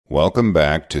Welcome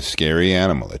back to Scary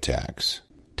Animal Attacks.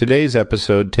 Today's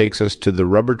episode takes us to the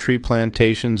rubber tree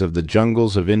plantations of the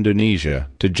jungles of Indonesia,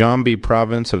 to Jombi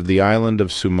Province of the island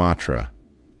of Sumatra.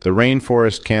 The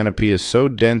rainforest canopy is so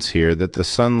dense here that the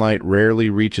sunlight rarely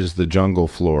reaches the jungle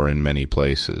floor in many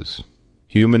places.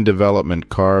 Human development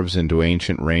carves into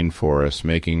ancient rainforests,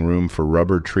 making room for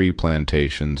rubber tree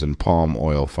plantations and palm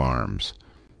oil farms.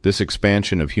 This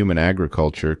expansion of human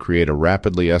agriculture create a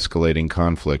rapidly escalating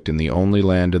conflict in the only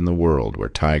land in the world where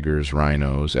tigers,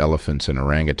 rhinos, elephants, and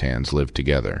orangutans live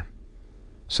together.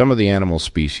 Some of the animal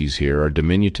species here are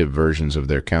diminutive versions of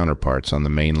their counterparts on the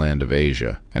mainland of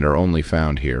Asia and are only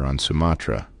found here on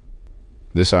Sumatra.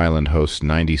 This island hosts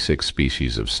 96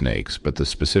 species of snakes, but the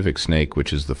specific snake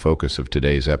which is the focus of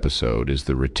today's episode is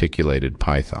the reticulated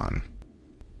python.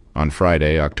 On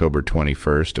Friday, October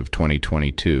 21st of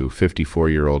 2022,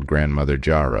 54-year-old grandmother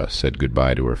Jahrahs said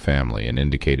goodbye to her family and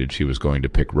indicated she was going to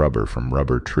pick rubber from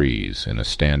rubber trees in a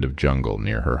stand of jungle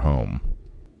near her home.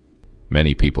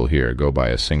 Many people here go by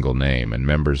a single name, and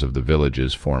members of the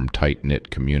villages form tight-knit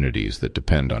communities that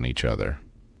depend on each other.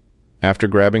 After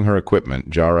grabbing her equipment,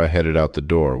 Jahrahs headed out the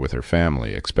door with her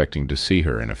family, expecting to see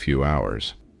her in a few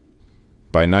hours.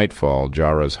 By nightfall,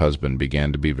 Jahrahs' husband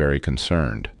began to be very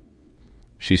concerned.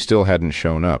 She still hadn't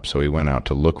shown up, so he went out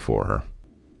to look for her.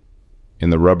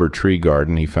 In the rubber tree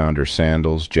garden, he found her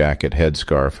sandals, jacket,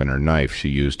 headscarf, and her knife she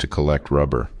used to collect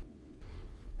rubber.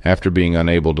 After being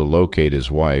unable to locate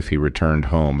his wife, he returned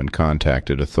home and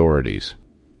contacted authorities.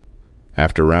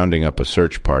 After rounding up a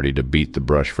search party to beat the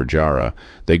brush for Jahrahs,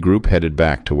 they group-headed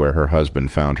back to where her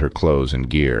husband found her clothes and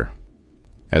gear.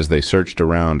 As they searched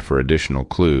around for additional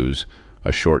clues,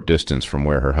 a short distance from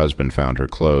where her husband found her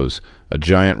clothes, a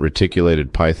giant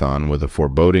reticulated python with a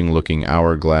foreboding-looking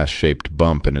hourglass-shaped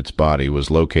bump in its body was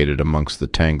located amongst the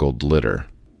tangled litter.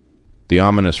 The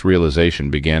ominous realization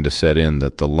began to set in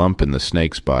that the lump in the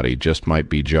snake's body just might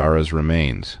be Jahrahs'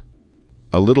 remains.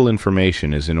 A little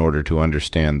information is in order to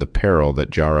understand the peril that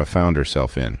Jahrahs found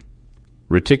herself in.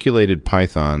 Reticulated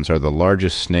pythons are the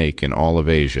largest snake in all of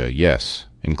Asia, yes,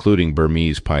 including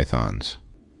Burmese pythons.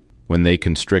 When they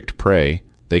constrict prey,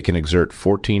 they can exert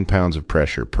 14 pounds of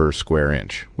pressure per square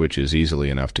inch, which is easily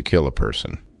enough to kill a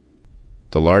person.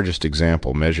 The largest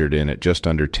example measured in at just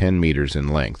under 10 meters in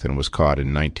length and was caught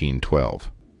in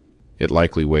 1912. It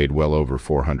likely weighed well over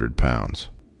 400 pounds.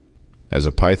 As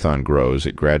a python grows,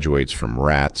 it graduates from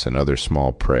rats and other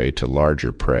small prey to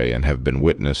larger prey and have been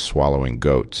witnessed swallowing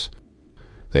goats.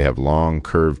 They have long,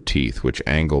 curved teeth which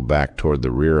angle back toward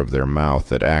the rear of their mouth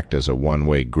that act as a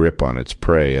one-way grip on its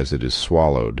prey as it is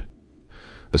swallowed.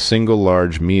 A single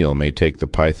large meal may take the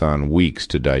python weeks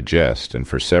to digest, and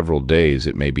for several days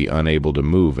it may be unable to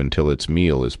move until its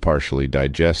meal is partially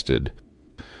digested.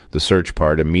 The search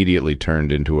part immediately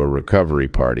turned into a recovery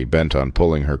party bent on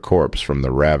pulling her corpse from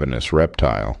the ravenous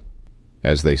reptile.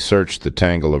 As they searched the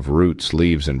tangle of roots,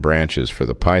 leaves, and branches for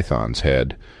the python's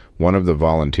head, one of the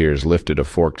volunteers lifted a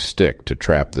forked stick to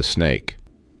trap the snake.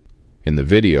 In the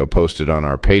video posted on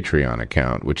our Patreon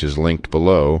account, which is linked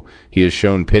below, he is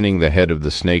shown pinning the head of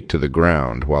the snake to the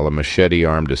ground while a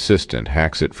machete-armed assistant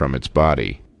hacks it from its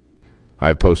body.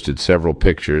 I've posted several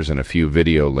pictures and a few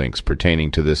video links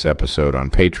pertaining to this episode on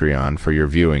Patreon for your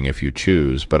viewing if you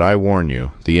choose, but I warn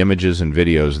you, the images and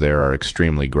videos there are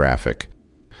extremely graphic.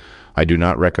 I do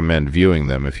not recommend viewing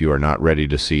them if you are not ready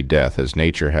to see death, as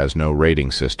nature has no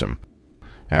rating system.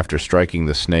 After striking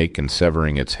the snake and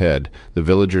severing its head, the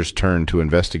villagers turned to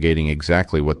investigating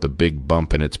exactly what the big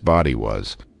bump in its body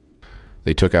was.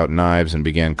 They took out knives and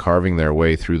began carving their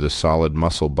way through the solid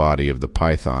muscle body of the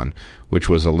python, which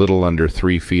was a little under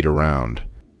 3 feet around.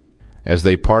 As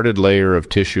they parted layer of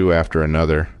tissue after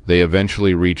another, they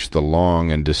eventually reached the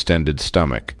long and distended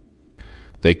stomach.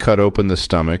 They cut open the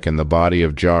stomach, and the body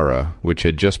of Jahrahs, which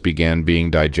had just began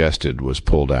being digested, was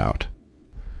pulled out.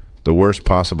 The worst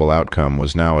possible outcome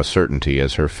was now a certainty,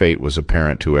 as her fate was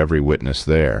apparent to every witness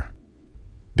there.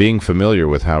 Being familiar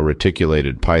with how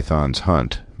reticulated pythons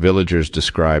hunt, villagers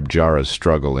described Jahrahs'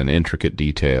 struggle in intricate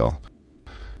detail.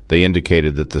 They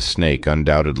indicated that the snake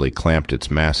undoubtedly clamped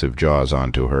its massive jaws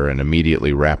onto her and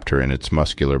immediately wrapped her in its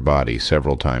muscular body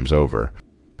several times over.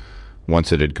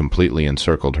 Once it had completely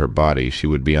encircled her body, she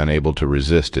would be unable to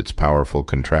resist its powerful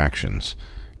contractions.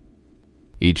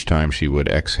 Each time she would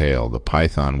exhale, the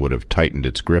python would have tightened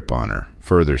its grip on her,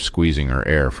 further squeezing her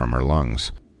air from her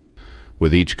lungs.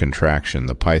 With each contraction,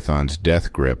 the python's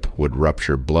death grip would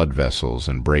rupture blood vessels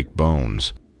and break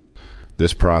bones.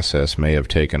 This process may have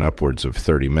taken upwards of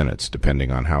 30 minutes,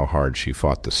 depending on how hard she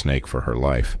fought the snake for her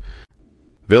life.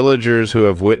 Villagers who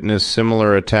have witnessed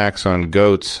similar attacks on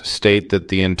goats state that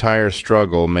the entire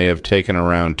struggle may have taken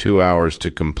around 2 hours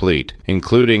to complete,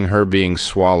 including her being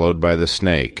swallowed by the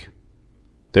snake.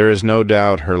 There is no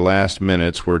doubt her last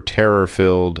minutes were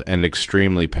terror-filled and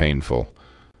extremely painful.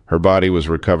 Her body was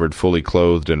recovered fully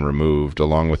clothed and removed,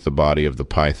 along with the body of the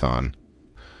python.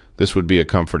 This would be a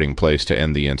comforting place to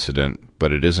end the incident,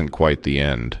 but it isn't quite the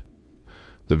end.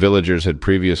 The villagers had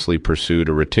previously pursued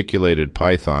a reticulated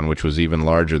python which was even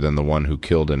larger than the one who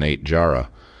killed and ate Jahrah.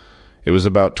 It was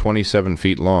about 27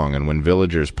 feet long, and when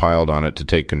villagers piled on it to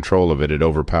take control of it, it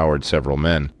overpowered several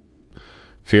men.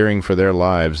 Fearing for their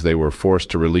lives, they were forced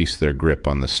to release their grip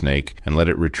on the snake and let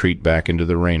it retreat back into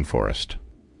the rainforest.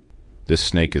 This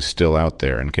snake is still out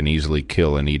there and can easily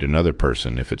kill and eat another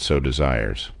person if it so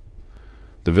desires.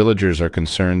 The villagers are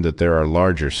concerned that there are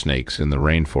larger snakes in the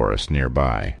rainforest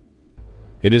nearby.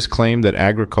 It is claimed that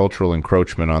agricultural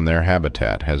encroachment on their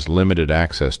habitat has limited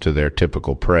access to their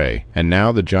typical prey, and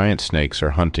now the giant snakes are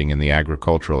hunting in the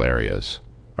agricultural areas,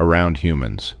 around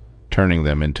humans, turning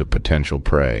them into potential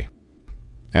prey.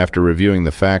 After reviewing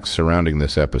the facts surrounding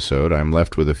this episode, I'm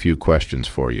left with a few questions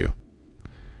for you.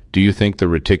 Do you think the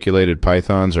reticulated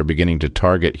pythons are beginning to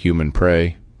target human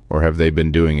prey, or have they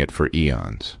been doing it for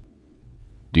eons?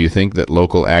 Do you think that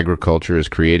local agriculture is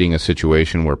creating a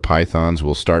situation where pythons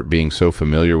will start being so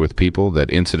familiar with people that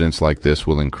incidents like this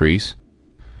will increase?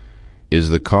 Is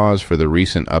the cause for the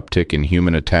recent uptick in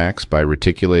human attacks by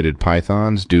reticulated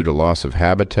pythons due to loss of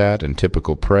habitat and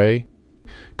typical prey?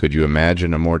 Could you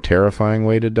imagine a more terrifying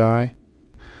way to die?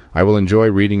 I will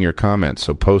enjoy reading your comments,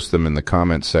 so post them in the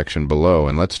comments section below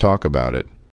and let's talk about it.